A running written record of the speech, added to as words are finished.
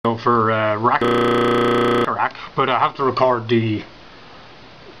for Rackarack, but I have to record the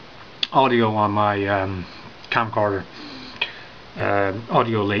audio on my camcorder.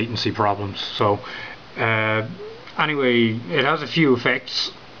 Audio latency problems. So anyway, it has a few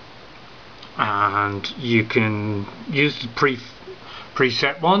effects, and you can use the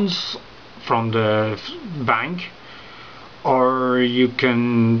preset ones from the bank, or you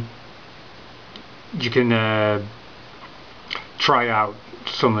can try out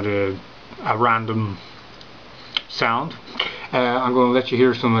some of a random sound. I'm going to let you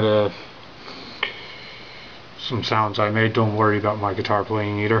hear some sounds I made. Don't worry about my guitar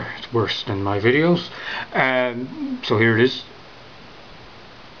playing either, it's worse than my videos. So here it is.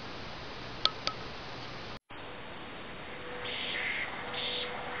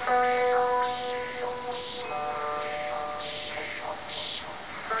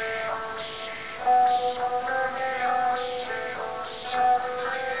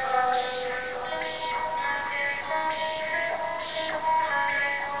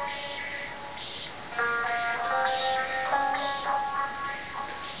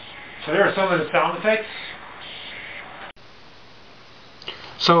 So there are some of the sound effects.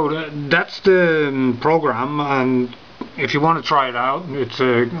 So that's the program, and if you want to try it out, it's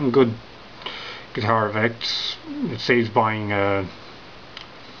a good guitar effects. It saves buying an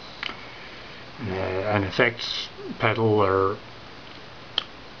effects pedal or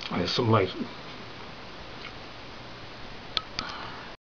something like